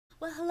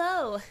Well,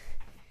 hello,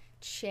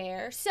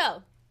 chair.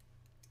 So,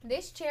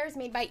 this chair is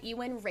made by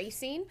Ewan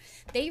Racing.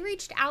 They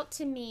reached out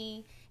to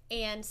me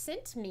and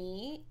sent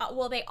me,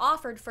 they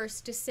offered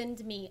first to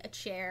send me a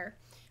chair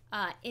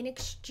in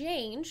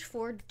exchange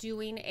for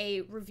doing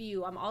a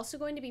review. I'm also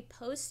going to be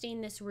posting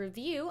this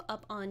review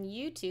up on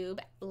YouTube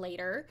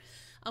later,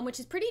 which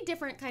is pretty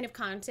different kind of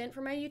content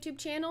for my YouTube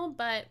channel,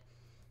 but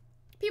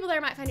people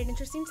there might find it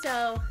interesting,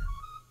 so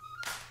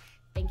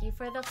thank you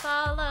for the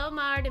follow,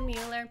 Marta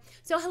Mueller.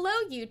 So hello,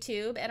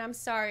 YouTube, and I'm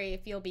sorry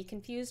if you'll be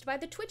confused by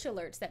the Twitch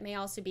alerts that may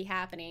also be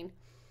happening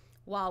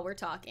while we're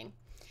talking.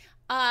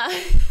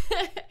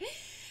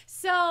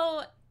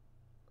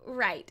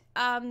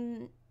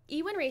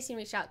 Ewan Racing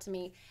reached out to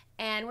me,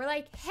 and we're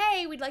like,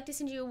 hey, we'd like to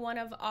send you one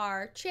of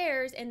our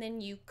chairs, and then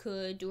you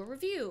could do a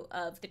review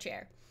of the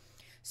chair.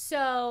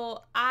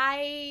 So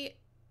I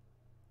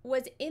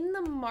was in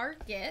the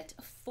market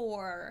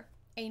for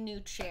a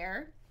new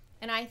chair,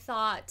 and I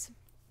thought,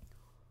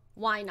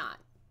 why not?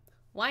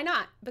 Why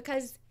not?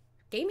 Because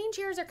gaming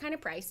chairs are kind of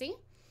pricey,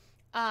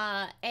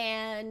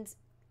 and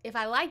if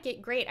I like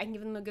it, great, I can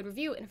give them a good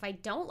review, and if I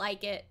don't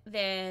like it,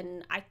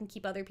 then I can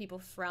keep other people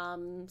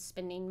from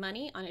spending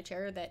money on a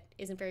chair that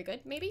isn't very good,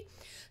 maybe.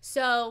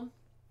 So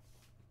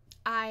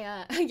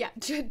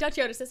Dutch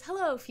Yoda says,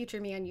 hello,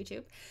 future me on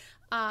YouTube.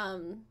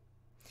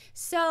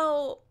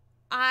 So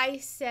I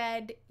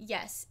said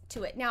yes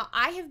to it. Now,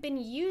 I have been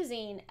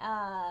using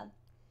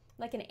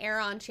like an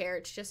Aeron chair,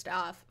 it's just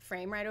off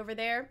frame right over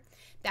there,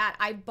 that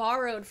I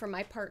borrowed from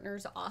my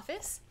partner's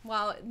office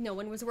while no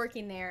one was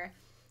working there,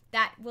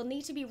 that will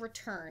need to be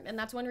returned. And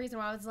that's one reason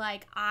why I was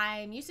like,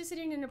 I'm used to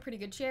sitting in a pretty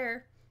good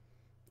chair,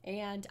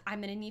 and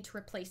I'm gonna need to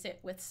replace it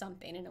with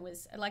something. And it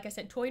was, like I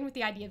said, toying with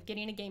the idea of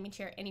getting a gaming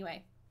chair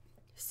anyway.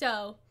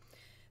 So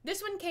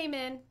this one came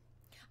in.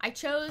 I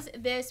chose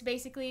this.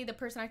 Basically, the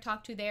person I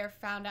talked to there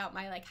found out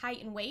my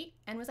height and weight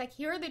and was like,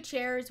 here are the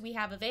chairs we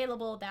have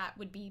available that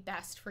would be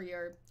best for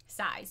your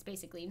size,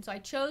 basically. And so I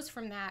chose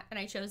from that, and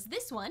I chose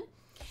this one.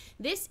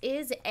 This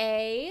is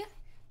I'm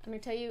gonna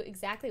tell you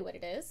exactly what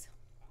it is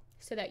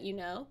so that you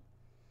know,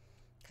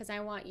 because I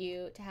want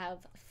you to have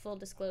full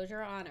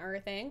disclosure on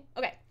everything.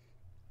 Okay,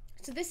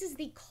 so this is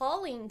the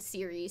Calling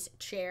Series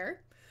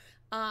chair,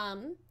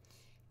 and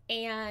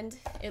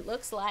it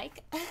looks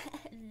like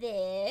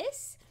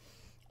this.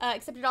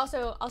 Except it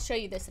also, I'll show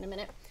you this in a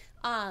minute.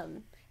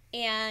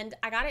 And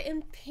I got it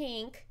in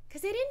pink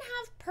because they didn't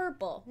have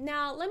purple.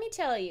 Now, let me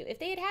tell you, if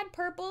they had had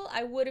purple,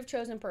 I would have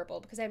chosen purple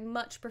because I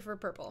much prefer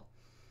purple.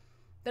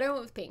 But I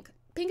went with pink.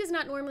 Pink is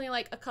not normally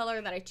like a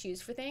color that I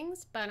choose for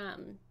things, but I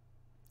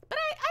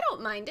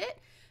don't mind it.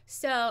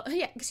 So,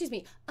 yeah, excuse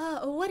me.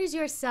 What is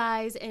your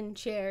size in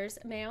chairs,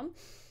 ma'am?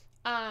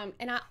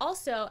 And I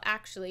also,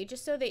 actually,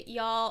 just so that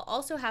y'all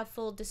also have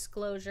full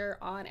disclosure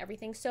on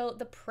everything, so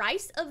the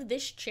price of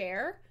this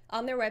chair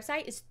on their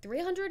website is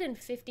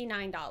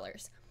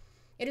 $359.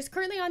 It is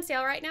currently on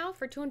sale right now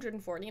for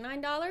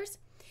 $249.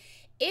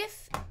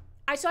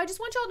 So I just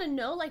want y'all to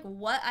know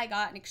what I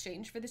got in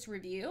exchange for this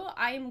review.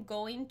 I am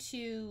going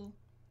to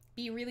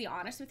be really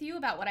honest with you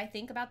about what I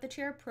think about the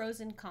chair,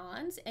 pros and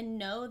cons, and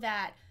know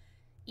that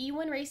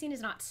E1 Racing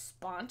is not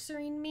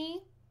sponsoring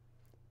me,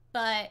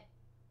 but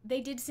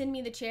they did send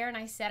me the chair, and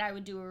I said I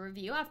would do a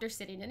review after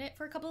sitting in it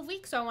for a couple of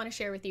weeks, so I want to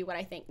share with you what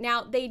I think.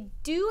 Now, they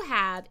do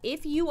have,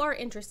 if you are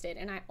interested,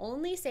 and I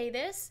only say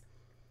this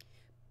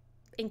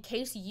in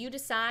case you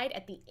decide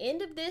at the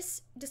end of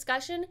this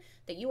discussion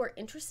that you are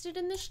interested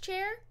in this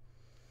chair,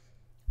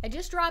 I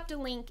just dropped a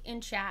link in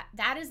chat.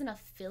 That is an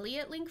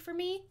affiliate link for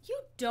me. You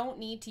don't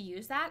need to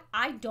use that.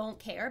 I don't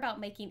care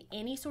about making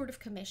any sort of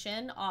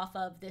commission off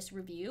of this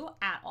review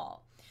at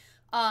all.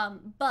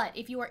 But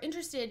if you are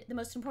interested, the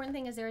most important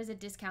thing is there is a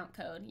discount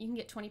code. You can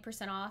get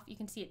 20% off. You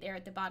can see it there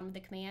at the bottom of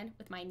the command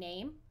with my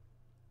name.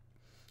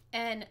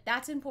 And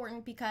that's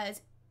important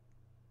because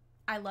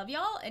I love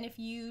y'all, and if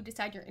you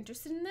decide you're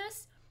interested in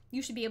this,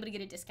 you should be able to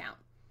get a discount.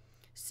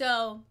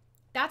 So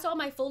that's all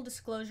my full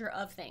disclosure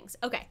of things.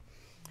 Okay.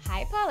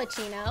 Hi, Paula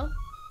Chino.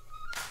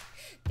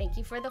 Thank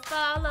you for the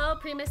follow.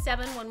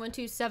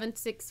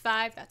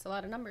 Prima711275. That's a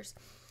lot of numbers.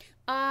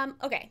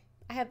 Okay.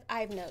 I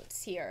have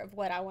notes here of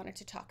what I wanted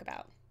to talk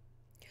about.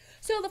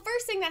 So the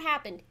first thing that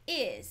happened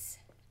is,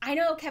 I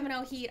know Kevin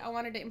O'Heat, I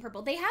wanted it in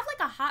purple. They have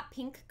a hot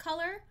pink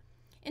color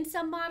in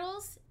some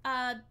models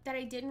that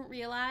I didn't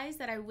realize,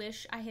 that I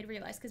wish I had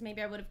realized, because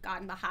maybe I would have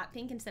gotten the hot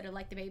pink instead of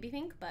the baby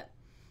pink, but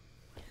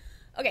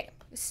okay.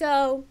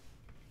 So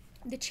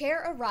the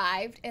chair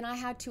arrived, and I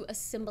had to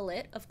assemble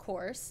it, of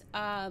course.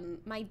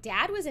 My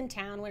dad was in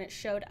town when it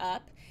showed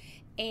up,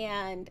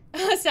 and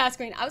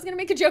Sasquatch, I was gonna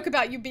make a joke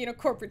about you being a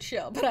corporate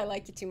shill, but I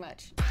like you too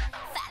much.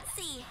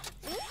 Fancy.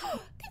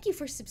 Thank you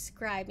for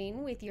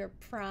subscribing with your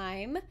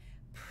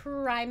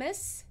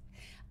Primus.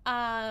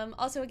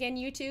 Also, again,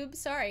 YouTube,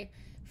 sorry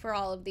for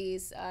all of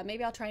these.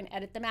 Maybe I'll try and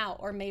edit them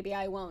out, or maybe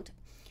I won't.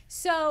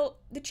 So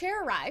the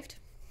chair arrived,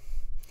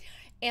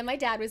 and my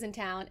dad was in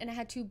town, and I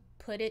had to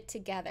put it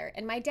together,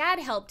 and my dad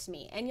helped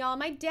me. And y'all,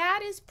 my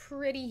dad is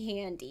pretty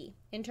handy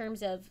in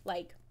terms of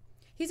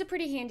he's a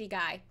pretty handy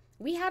guy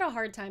we had a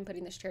hard time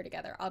putting this chair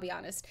together, I'll be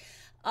honest.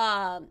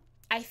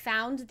 I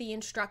found the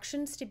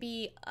instructions to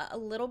be a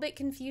little bit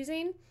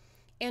confusing,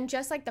 and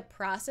just like the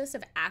process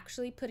of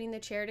actually putting the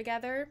chair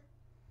together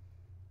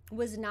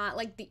was not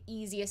like the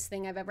easiest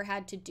thing I've ever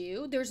had to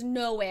do. There's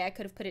no way I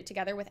could have put it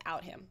together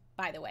without him,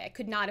 by the way. I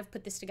could not have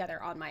put this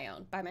together on my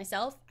own. By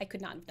myself, I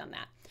could not have done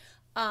that.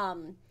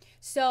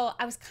 So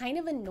I was kind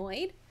of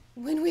annoyed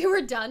when we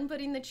were done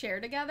putting the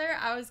chair together.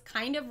 I was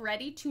kind of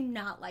ready to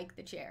not like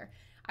the chair.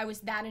 I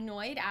was that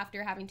annoyed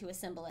after having to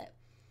assemble it.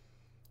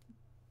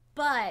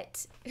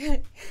 But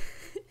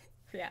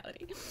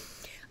reality.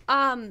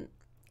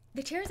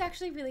 The chair is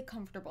actually really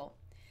comfortable.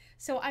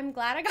 So I'm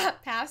glad I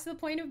got past the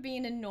point of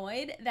being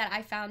annoyed that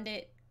I found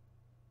it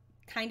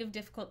kind of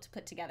difficult to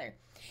put together.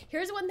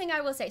 Here's one thing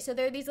I will say. So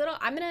there are these little,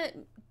 I'm going to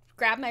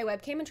grab my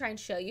webcam and try and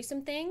show you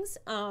some things.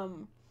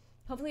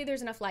 Hopefully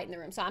there's enough light in the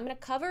room. So I'm going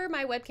to cover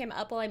my webcam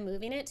up while I'm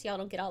moving it so y'all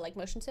don't get all like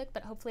motion sick,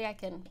 but hopefully I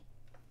can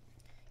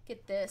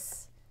get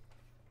this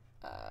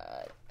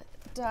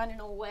done in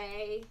a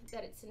way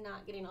that it's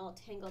not getting all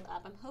tangled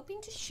up. I'm hoping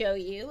to show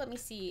you. Let me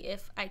see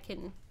if I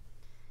can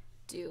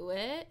do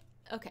it.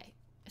 Okay.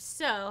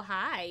 So,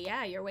 hi.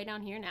 Yeah, you're way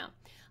down here now.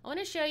 I want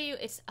to show you,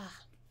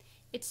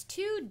 it's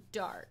too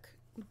dark,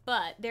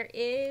 but there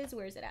is,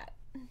 where is it at?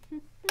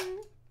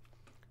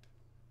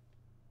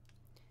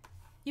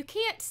 You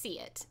can't see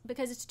it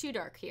because it's too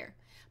dark here,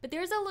 but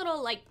there's a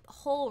little like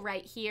hole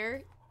right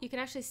here. You can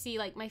actually see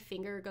like my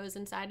finger goes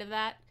inside of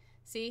that.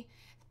 See?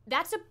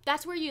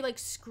 That's where you like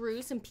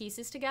screw some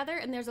pieces together,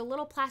 and there's a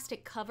little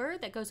plastic cover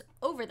that goes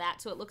over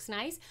that so it looks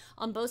nice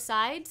on both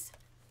sides.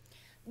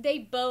 They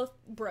both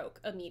broke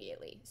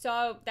immediately,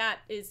 so that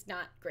is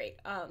not great.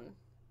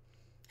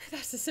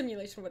 That's a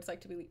simulation of what it's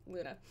like to be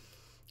Luna.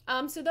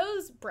 So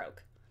those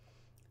broke.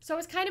 So I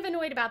was kind of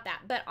annoyed about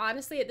that, but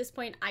honestly at this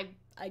point I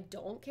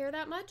don't care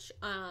that much.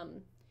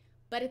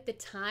 But at the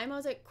time I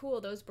was like, cool,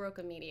 those broke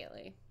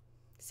immediately.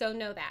 So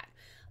know that.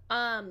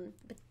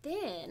 But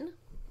then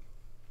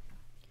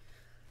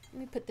let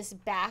me put this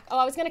back. Oh,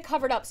 I was going to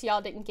cover it up so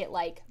y'all didn't get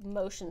like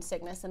motion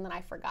sickness, and then I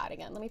forgot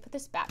again. Let me put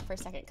this back for a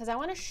second because I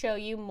want to show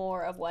you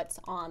more of what's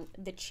on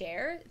the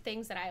chair,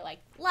 things that I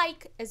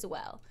like as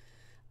well.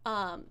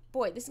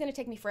 Boy, this is going to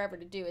take me forever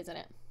to do, isn't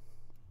it?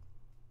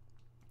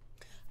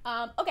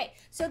 Okay,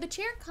 so the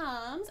chair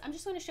comes, I'm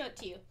just going to show it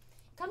to you.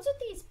 It comes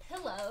with these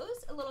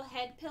pillows, a little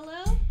head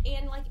pillow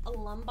and like a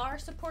lumbar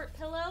support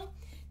pillow.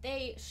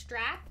 They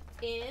strap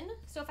in,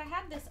 so if I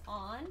had this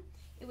on,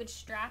 it would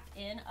strap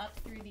in up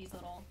through these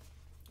little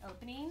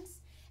openings.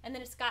 And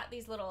then it's got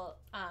these little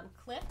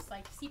clips,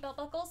 like seatbelt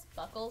buckles.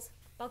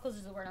 Buckles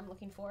is the word I'm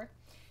looking for.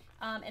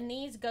 And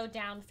these go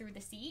down through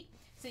the seat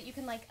so that you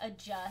can like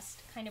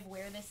adjust kind of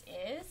where this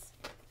is.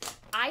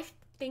 I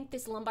think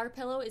this lumbar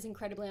pillow is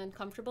incredibly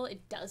uncomfortable.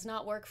 It does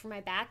not work for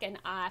my back, and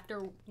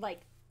after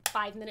like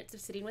 5 minutes of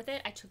sitting with it,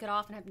 I took it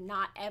off and have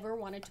not ever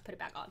wanted to put it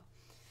back on.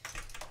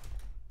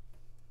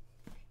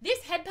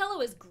 This head pillow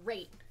is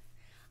great.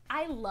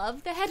 I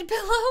love the head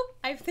pillow.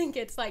 I think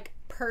it's like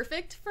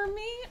perfect for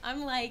me.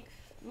 I'm like,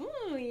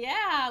 ooh,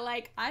 yeah,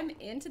 like I'm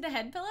into the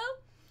head pillow.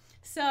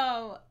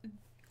 So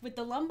with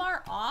the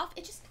lumbar off,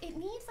 it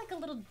needs like a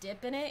little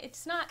dip in it.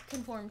 It's not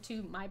conformed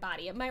to my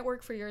body. It might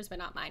work for yours, but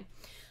not mine.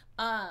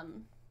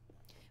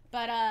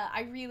 But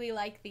I really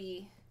like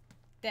the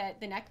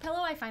neck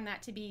pillow. I find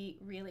that to be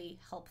really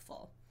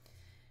helpful.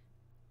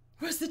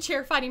 Was the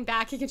chair fighting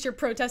back against your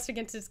protest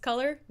against its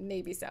color?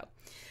 Maybe so.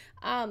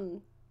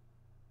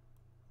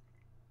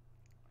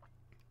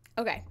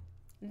 Okay,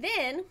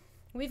 then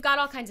we've got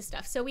all kinds of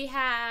stuff. So we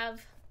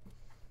have,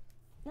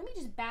 let me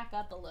just back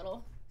up a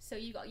little so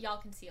y'all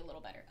can see a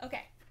little better.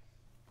 Okay,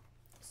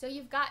 so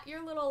you've got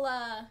your little,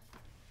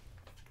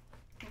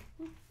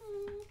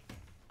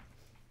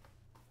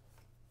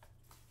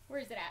 where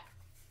is it at?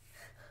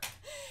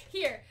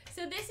 Here,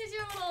 so this is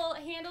your little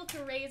handle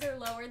to raise or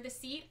lower the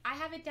seat. I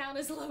have it down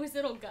as low as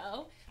it'll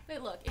go,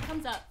 but look, it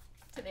comes up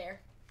to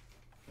there.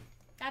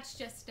 That's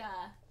just,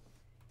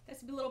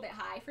 that's a little bit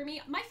high for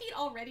me. My feet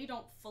already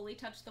don't fully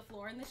touch the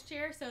floor in this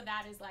chair, so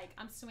that is like,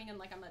 I'm swinging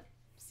like I'm a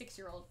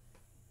 6-year-old.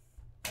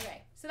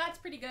 Okay, so that's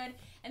pretty good.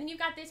 And then you've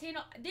got this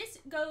handle. This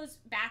goes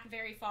back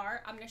very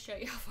far. I'm gonna show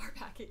you how far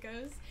back it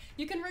goes.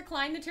 You can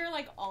recline the chair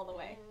like all the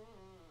way.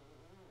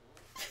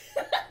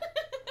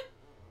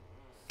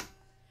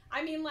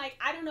 I mean, like,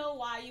 I don't know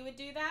why you would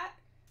do that,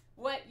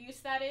 what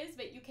use that is,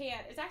 but you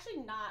can't. It's actually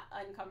not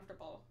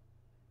uncomfortable.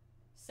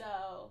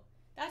 So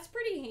that's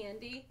pretty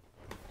handy.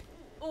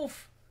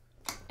 Oof.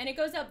 And it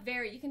goes up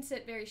you can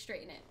sit very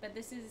straight in it, but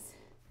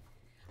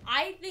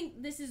I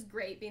think this is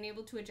great, being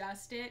able to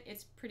adjust it.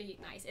 It's pretty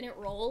nice, and it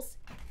rolls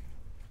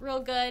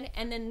real good.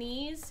 And then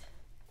these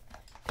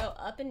go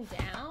up and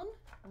down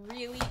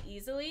really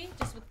easily,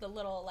 just with the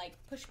little like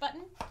push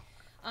button.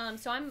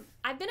 So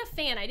I've been a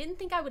fan. I didn't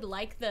think I would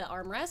like the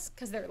armrests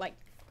because they're like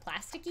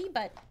plasticky,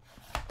 but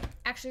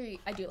actually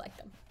I do like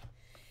them.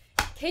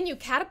 Can you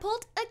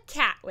catapult a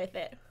cat with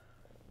it?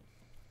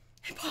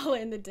 Paula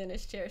in the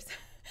dentist chairs.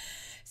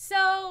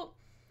 So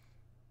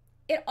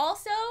It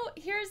also,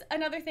 here's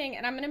another thing,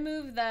 and I'm going to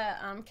move the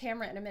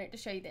camera in a minute to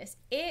show you this.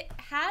 It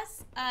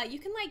has, you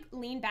can like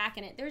lean back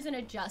in it. There's an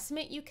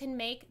adjustment you can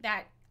make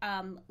that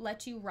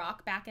lets you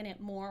rock back in it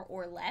more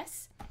or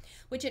less,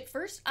 which at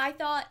first I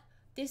thought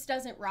this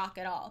doesn't rock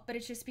at all, but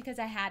it's just because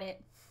I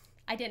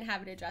didn't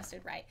have it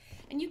adjusted right.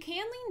 And you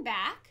can lean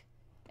back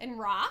and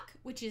rock,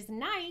 which is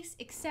nice,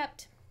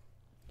 except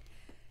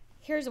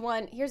here's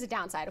a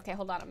downside. Okay,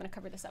 hold on, I'm going to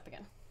cover this up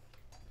again.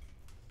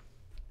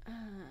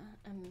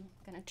 I'm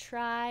gonna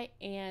try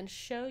and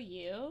show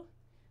you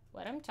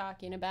what I'm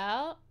talking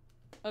about.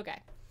 Okay,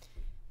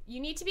 you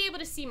need to be able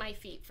to see my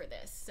feet for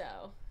this,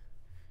 so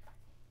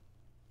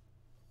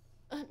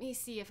let me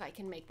see if I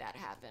can make that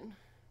happen.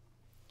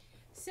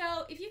 So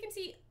if you can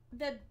see,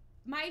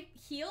 my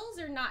heels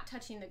are not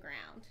touching the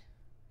ground.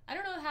 I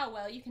don't know how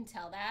well you can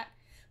tell that,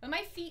 but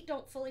my feet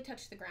don't fully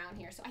touch the ground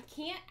here, so I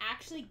can't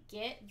actually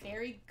get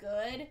very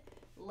good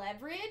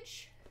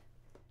leverage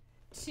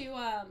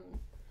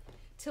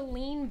to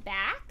lean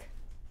back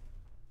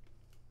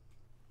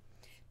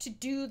to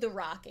do the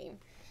rocking.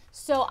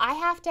 So I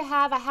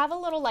have a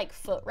little like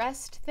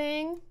footrest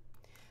thing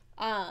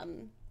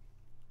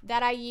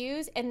that I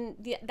use, and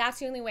that's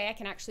the only way I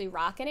can actually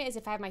rock in it is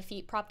if I have my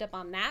feet propped up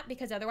on that,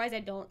 because otherwise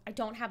I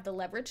don't have the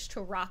leverage to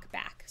rock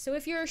back. So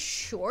if you're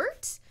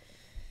short,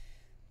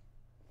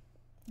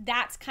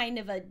 that's kind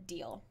of a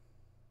deal.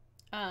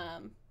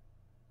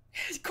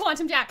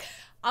 Quantum Jack.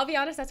 I'll be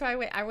honest, that's why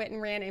I went and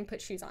ran and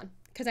put shoes on,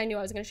 because I knew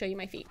I was going to show you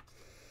my feet.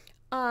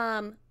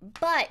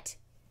 But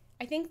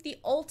I think the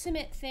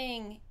ultimate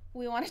thing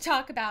we want to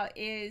talk about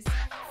is,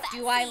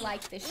 do I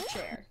like this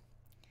chair?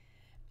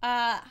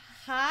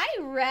 Hi,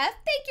 Ref.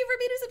 Thank you for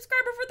being a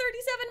subscriber for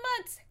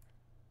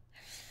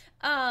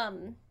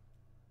 37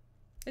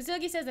 months.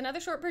 Zilgi says,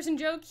 another short person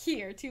joke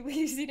here. Too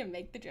lazy to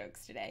make the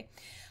jokes today.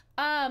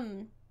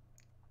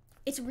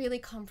 It's really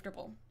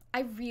comfortable.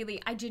 I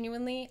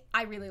genuinely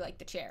really like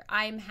the chair.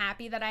 I'm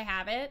happy that I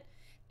have it,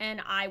 and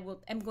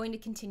I'm going to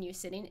continue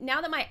sitting.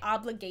 Now that my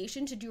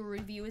obligation to do a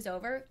review is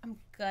over, I'm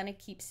gonna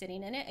keep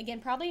sitting in it. Again,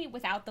 probably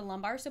without the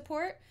lumbar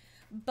support,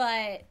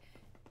 but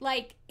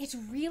like, it's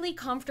really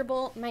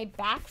comfortable. My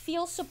back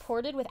feels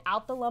supported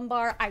without the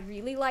lumbar. I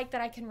really like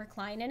that I can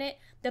recline in it.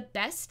 The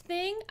best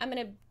thing, I'm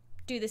gonna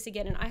do this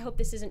again, and I hope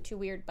this isn't too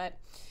weird, but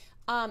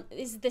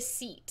is the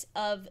seat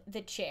of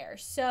the chair.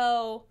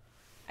 So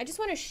I just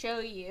wanna show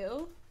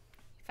you,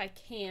 if I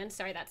can,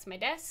 sorry, that's my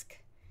desk.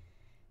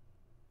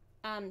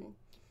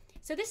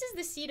 So this is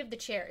the seat of the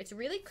chair. It's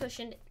really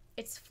cushioned,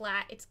 it's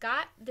flat, it's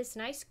got this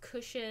nice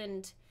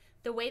cushioned,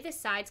 the way the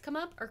sides come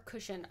up are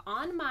cushioned.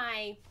 On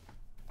my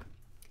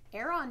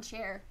Aeron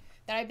chair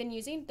that I've been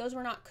using, those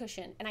were not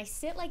cushioned. And I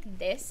sit like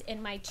this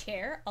in my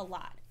chair a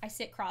lot. I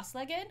sit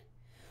cross-legged,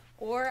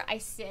 or I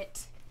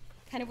sit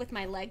kind of with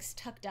my legs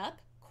tucked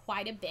up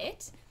quite a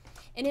bit.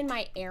 And in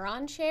my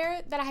Aeron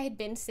chair that I had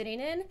been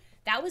sitting in,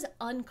 that was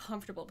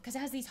uncomfortable because it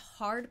has these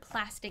hard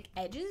plastic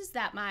edges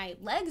that my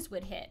legs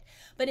would hit.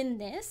 But in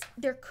this,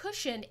 they're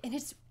cushioned, and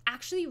it's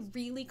actually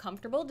really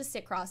comfortable to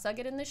sit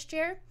cross-legged in this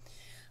chair.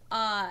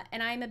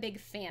 And I'm a big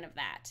fan of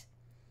that.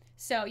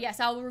 So yes,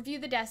 I'll review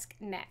the desk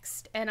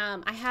next. And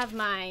I have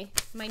my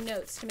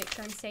notes to make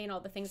sure I'm saying all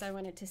the things I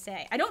wanted to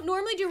say. I don't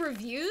normally do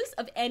reviews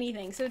of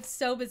anything, so it's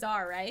so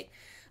bizarre, right?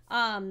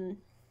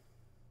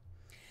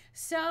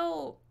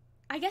 So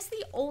I guess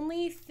the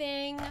only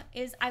thing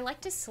is I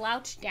like to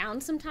slouch down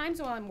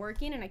sometimes while I'm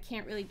working, and I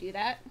can't really do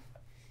that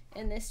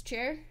in this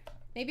chair.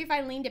 Maybe if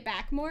I leaned it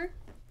back more.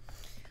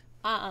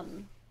 But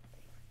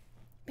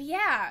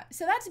yeah,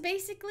 so that's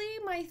basically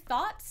my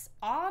thoughts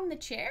on the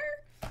chair.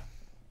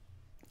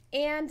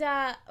 And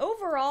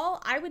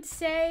overall, I would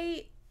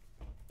say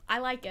I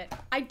like it.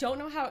 I don't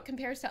know how it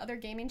compares to other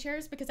gaming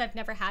chairs because I've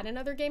never had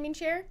another gaming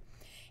chair.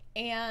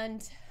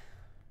 And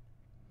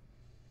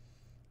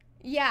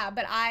yeah,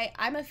 but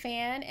I'm a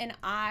fan, and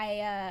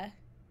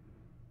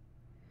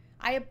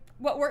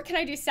what work can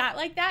I do sat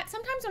like that?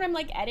 Sometimes when I'm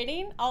like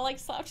editing, I'll like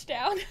slouch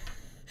down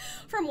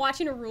from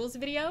watching a rules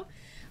video.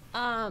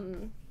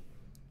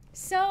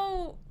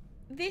 So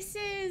this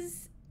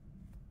is,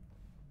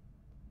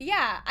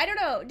 yeah, I don't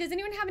know. Does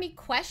anyone have any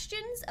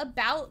questions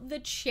about the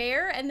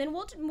chair? And then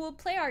we'll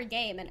play our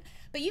game.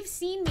 But you've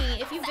seen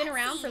me, if you've been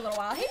around for a little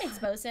while, hey, Nick's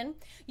Bosun,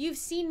 you've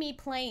seen me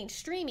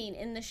streaming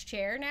in this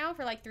chair now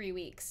for like 3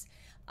 weeks.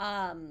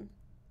 And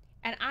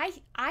I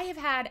have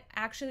had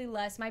actually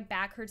my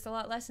back hurts a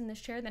lot less in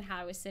this chair than how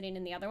I was sitting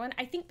in the other one.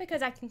 I think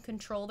because I can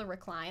control the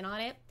recline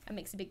on it. It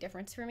makes a big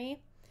difference for me.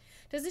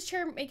 Does this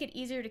chair make it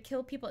easier to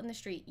kill people in the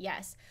street?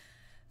 Yes.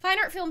 Fine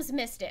Art Films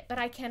missed it, but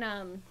I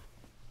can,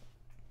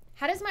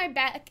 how does my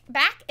back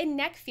and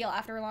neck feel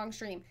after a long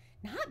stream?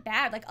 Not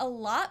bad, like a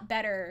lot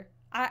better.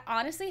 I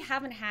honestly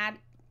haven't had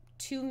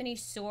too many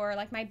sore,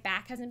 like my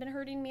back hasn't been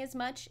hurting me as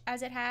much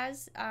as it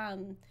has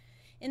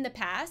in the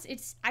past.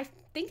 I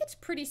think it's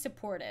pretty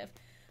supportive.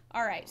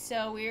 All right,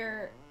 so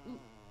we're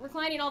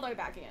reclining all the way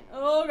back again.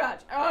 Oh gosh,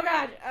 oh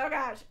gosh, oh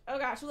gosh, oh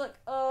gosh, look,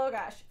 oh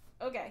gosh.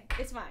 Okay,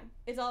 it's fine.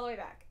 It's all the way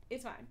back.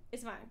 It's fine,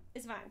 it's fine,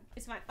 it's fine,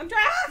 it's fine. I'm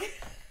trying!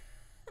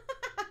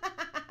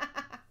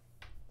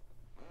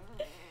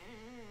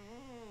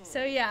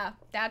 So yeah,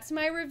 that's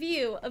my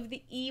review of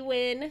the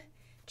eWin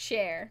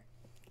chair.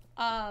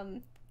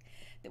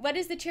 What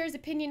is the chair's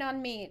opinion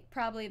on me?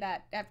 Probably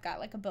that I've got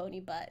like a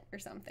bony butt or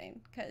something,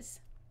 because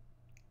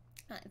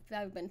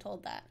I've been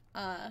told that.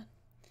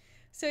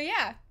 So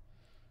yeah,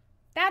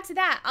 that's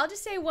that. I'll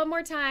just say one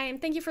more time,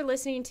 thank you for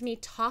listening to me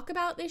talk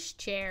about this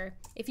chair.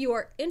 If you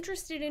are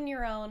interested in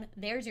your own,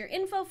 there's your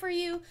info for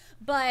you,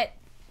 but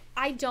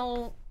I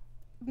don't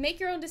make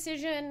your own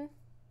decision.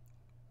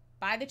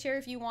 Buy the chair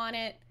if you want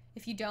it.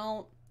 If you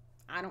don't,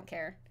 I don't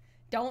care.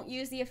 Don't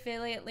use the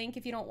affiliate link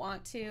if you don't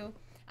want to.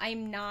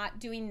 I'm not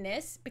doing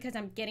this because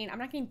I'm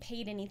not getting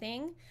paid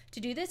anything to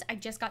do this. I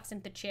just got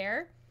sent the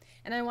chair,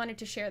 and I wanted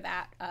to share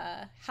that,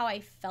 how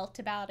I felt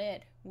about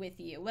it with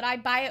you. Would I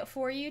buy it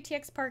for you,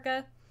 TX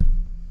Parka?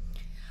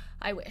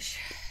 I wish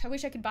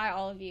I could buy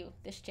all of you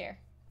this chair.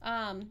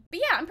 But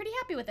yeah, I'm pretty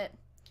happy with it.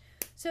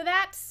 So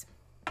that's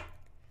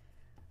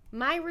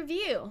my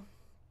review.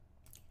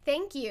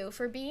 Thank you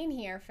for being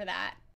here for that.